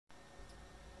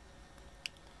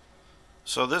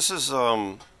So this is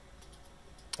a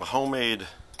homemade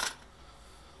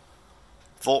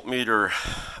voltmeter,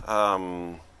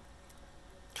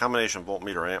 combination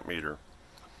voltmeter amp meter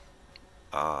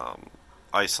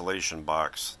isolation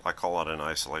box. I call it an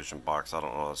isolation box. I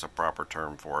don't know if that's a proper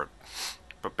term for it.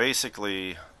 But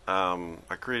basically,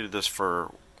 I created this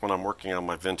for when I'm working on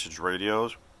my vintage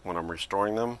radios, when I'm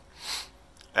restoring them.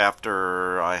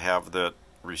 After I have that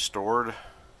restored,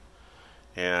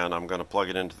 and I'm going to plug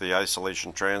it into the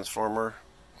isolation transformer.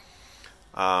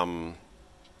 I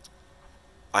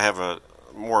have a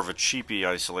more of a cheapy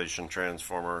isolation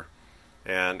transformer,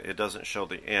 and it doesn't show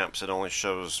the amps, it only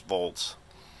shows volts.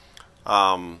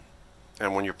 And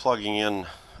when you're plugging in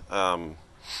a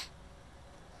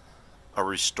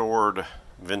restored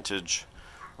vintage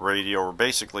radio, or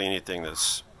basically anything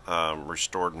that's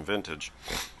restored and vintage,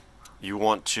 you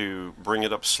want to bring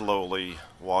it up slowly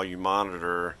while you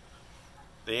monitor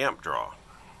the amp draw.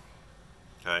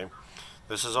 Okay,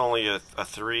 this is only a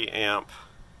 3 amp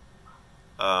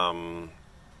amp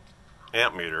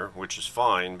meter, which is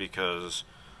fine because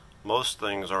most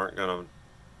things aren't going to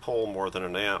pull more than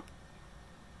an amp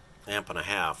and a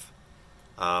half,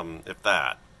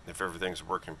 if everything's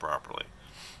working properly.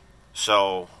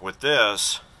 So with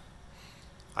this,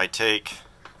 I take,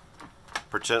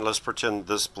 let's pretend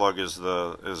this plug is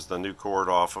the new cord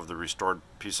off of the restored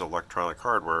piece of electronic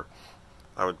hardware.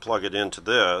 I would plug it into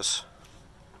this.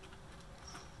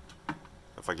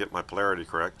 If I get my polarity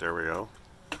correct, there we go.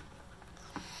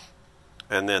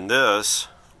 And then this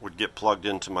would get plugged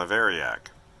into my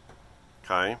variac.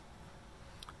 Okay.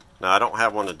 Now I don't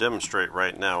have one to demonstrate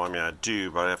right now. I mean, I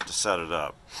do, but I have to set it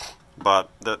up. But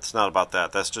that's not about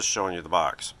that. That's just showing you the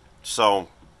box. So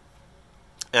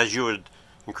as you would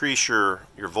increase your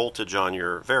voltage on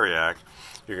your variac,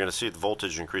 you're going to see the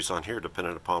voltage increase on here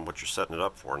depending upon what you're setting it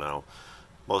up for. Now,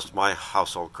 most of my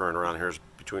household current around here is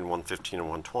between 115 and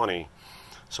 120.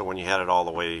 So when you had it all the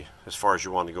way as far as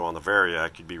you wanted to go on the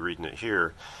variac, you'd be reading it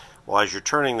here. Well, as you're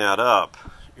turning that up,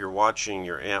 you're watching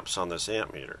your amps on this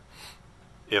amp meter.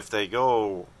 If they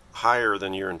go higher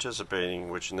than you're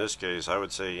anticipating, which in this case I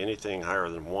would say anything higher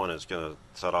than 1 is going to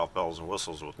set off bells and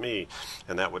whistles with me,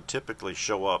 and that would typically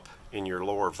show up in your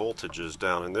lower voltages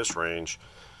down in this range,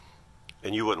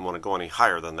 and you wouldn't want to go any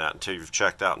higher than that until you've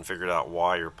checked out and figured out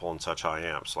why you're pulling such high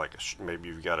amps, like maybe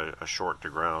you've got a short to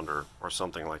ground or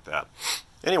something like that.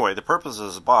 Anyway, the purpose of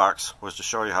this box was to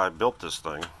show you how I built this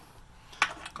thing.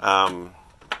 I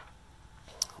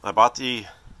bought the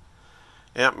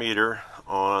amp meter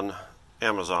on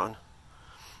Amazon.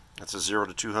 It's a 0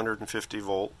 to 250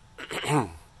 volt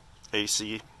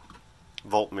AC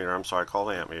voltmeter. I'm sorry, I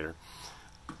call it amp meter.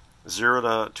 0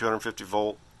 to 250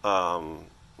 volt a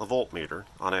voltmeter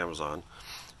on Amazon,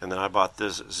 and then I bought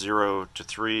this 0 to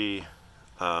 3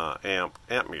 amp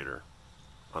meter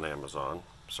on Amazon.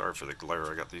 Sorry for the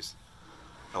glare. I got these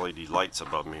LED lights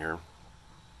above me here.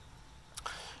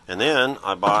 And then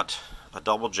I bought a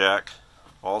double jack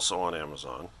also on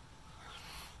Amazon,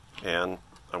 and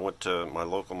I went to my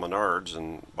local Menards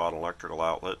and bought an electrical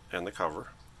outlet and the cover,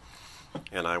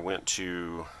 and I went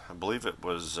to, I believe it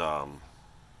was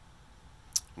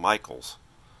Michael's,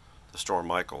 the store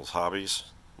Michael's Hobbies,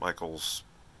 Michael's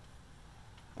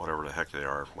whatever the heck they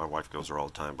are. My wife goes there all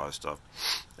the time, buy stuff,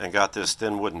 and got this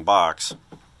thin wooden box.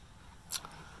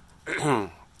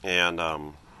 And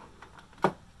I'll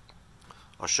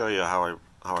show you how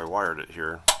I wired it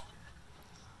here.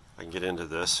 I can get into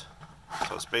this.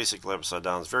 So it's basically upside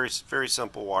down. It's very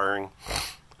simple wiring.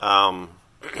 I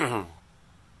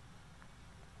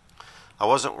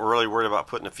wasn't really worried about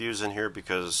putting a fuse in here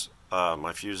because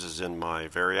my fuse is in my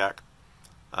variac,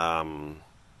 and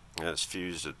it's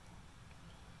fused at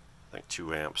I think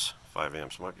 2 amps, 5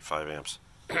 amps, might be 5 amps.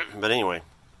 But anyway,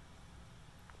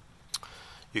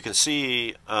 you can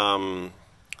see I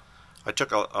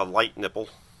took a light nipple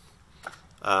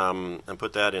and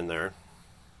put that in there,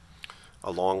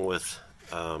 along with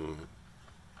an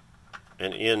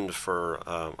end for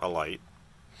a light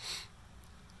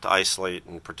to isolate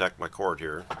and protect my cord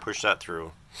here. Push that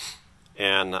through,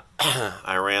 and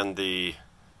I ran the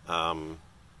amp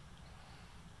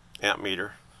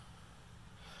meter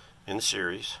in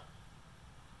series,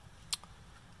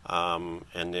 and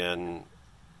then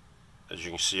as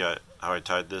you can see how I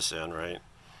tied this in, right?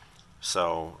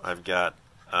 So I've got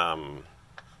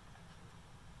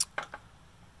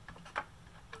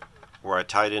where I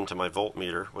tied into my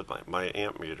voltmeter with my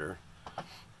amp meter.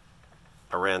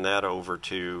 I ran that over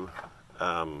to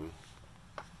my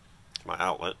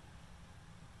outlet,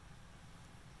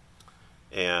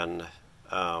 and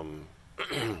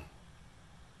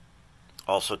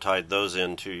also tied those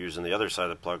into using the other side of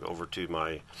the plug over to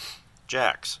my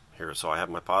jacks here. So I have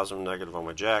my positive and negative on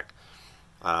my jack,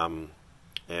 and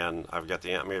I've got the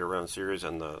ammeter running series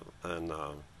and the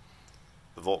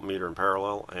voltmeter in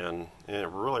parallel, and it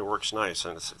really works nice.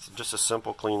 And it's just a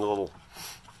simple, clean little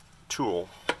tool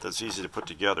that's easy to put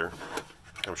together.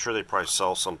 I'm sure they probably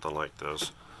sell something like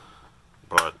this,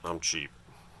 but I'm cheap,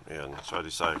 and so I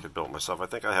decided I could build it myself. I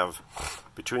think I have,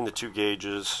 between the 2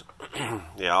 gauges,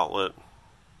 the outlet,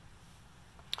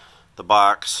 the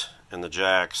box, and the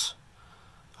jacks,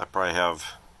 I probably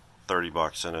have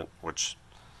 $30 in it, which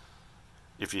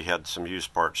if you had some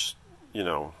used parts, you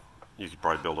know, you could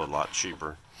probably build it a lot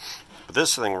cheaper. But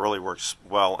this thing really works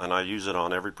well, and I use it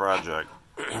on every project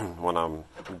when I'm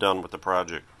done with the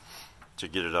project to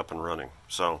get it up and running.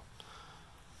 So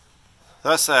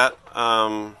that's that.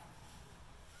 I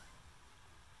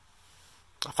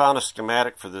found a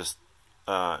schematic for this,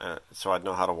 so I'd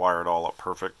know how to wire it all up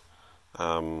perfect.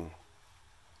 I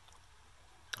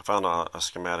found a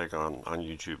schematic on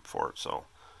YouTube for it, so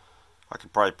I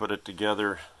could probably put it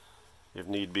together if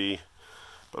need be.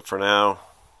 But for now,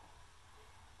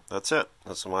 that's it.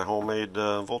 That's my homemade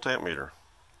volt amp meter.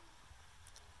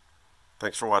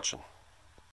 Thanks for watching.